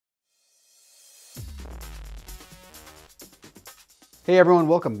Hey everyone,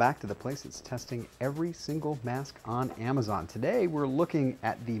 welcome back to the place that's testing every single mask on Amazon. Today we're looking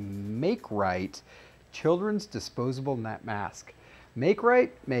at the Makrite Children's Disposable Net Mask. Makrite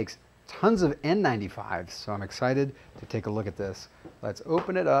makes tons of N95s, so I'm excited to take a look at this. Let's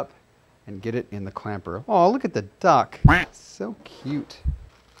open it up and get it in the clamper. Oh, look at the duck. So cute.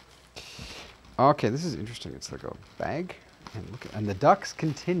 Okay, this is interesting. It's like a bag. And the ducks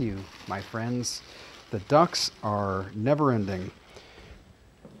continue, my friends. The ducks are never ending.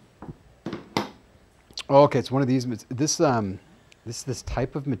 Oh, okay, it's one of these. This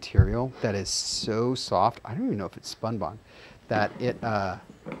type of material that is so soft. I don't even know if it's spun bond. That it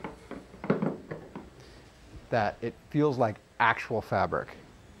feels like actual fabric.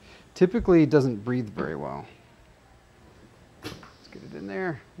 Typically, it doesn't breathe very well. Let's get it in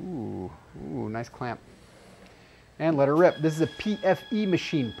there. Ooh, nice clamp. And let her rip. This is a PFE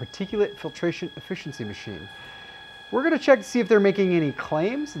machine, Particulate Filtration Efficiency machine. We're going to check to see if they're making any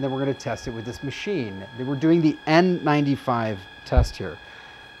claims, and then we're going to test it with this machine. We're doing the N95 test here.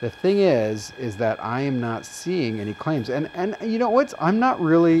 The thing is that I am not seeing any claims. And you know what? I'm not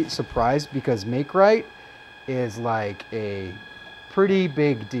really surprised because Makrite is like a pretty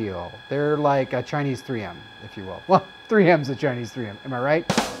big deal. They're like a Chinese 3M, if you will. Well, 3M's a Chinese 3M. Am I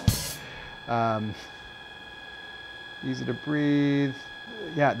right? Easy to breathe.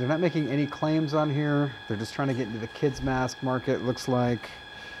 Yeah, they're not making any claims on here. They're just trying to get into the kids' mask market, it looks like.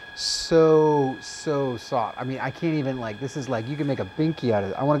 So soft. I mean, I can't even, like, this is like, you can make a binky out of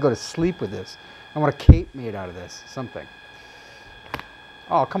it. I want to go to sleep with this. I want a cape made out of this, something.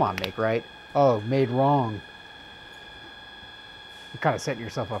 Oh, come on, Makrite. Oh, made wrong. You're kind of setting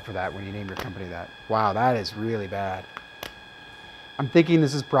yourself up for that when you name your company that. Wow, that is really bad. I'm thinking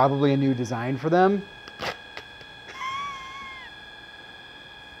this is probably a new design for them.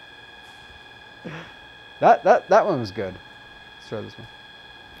 That one was good. Let's try this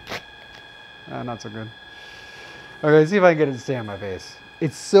one. Not so good. Okay, see if I can get it to stay on my face.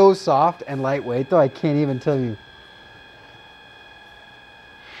 It's so soft and lightweight, though, I can't even tell you.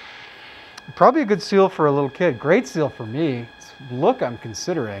 Probably a good seal for a little kid. Great seal for me. It's a look I'm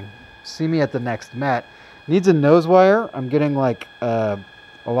considering. See me at the next Met. Needs a nose wire. I'm getting like a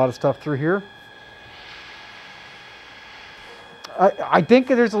lot of stuff through here. I think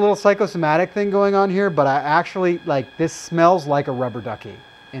there's a little psychosomatic thing going on here, but I actually, like, this smells like a rubber ducky,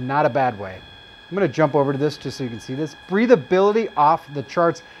 in not a bad way. I'm going to jump over to this just so you can see this. Breathability off the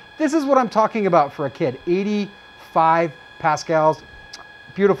charts. This is what I'm talking about for a kid. 85 pascals.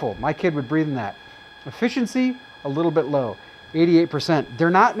 Beautiful. My kid would breathe in that. Efficiency, a little bit low. 88%. They're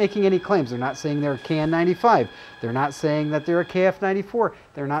not making any claims. They're not saying they're a KN95. They're not saying that they're a KF94.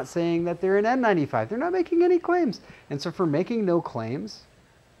 They're not saying that they're an N95. They're not making any claims. And so for making no claims,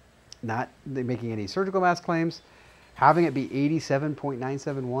 not making any surgical mask claims, having it be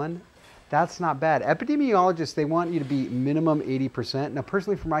 87.971, that's not bad. Epidemiologists, they want you to be minimum 80%. Now,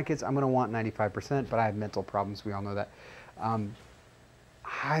 personally, for my kids, I'm going to want 95%, but I have mental problems. We all know that.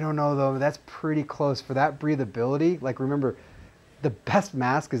 I don't know, though. That's pretty close. For that breathability, like, remember, the best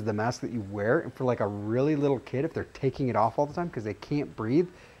mask is the mask that you wear. And for like a really little kid, if they're taking it off all the time because they can't breathe,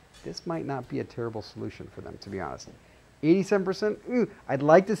 this might not be a terrible solution for them, to be honest. 87%, I'd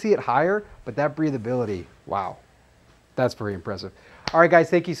like to see it higher, but that breathability, wow, that's very impressive. All right, guys,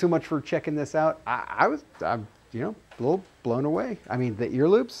 thank you so much for checking this out. I'm, you know, a little blown away. I mean, the ear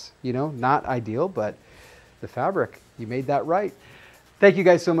loops, you know, not ideal, but the fabric, you made that right. Thank you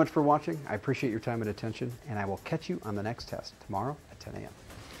guys so much for watching. I appreciate your time and attention, and I will catch you on the next test tomorrow at 10 a.m.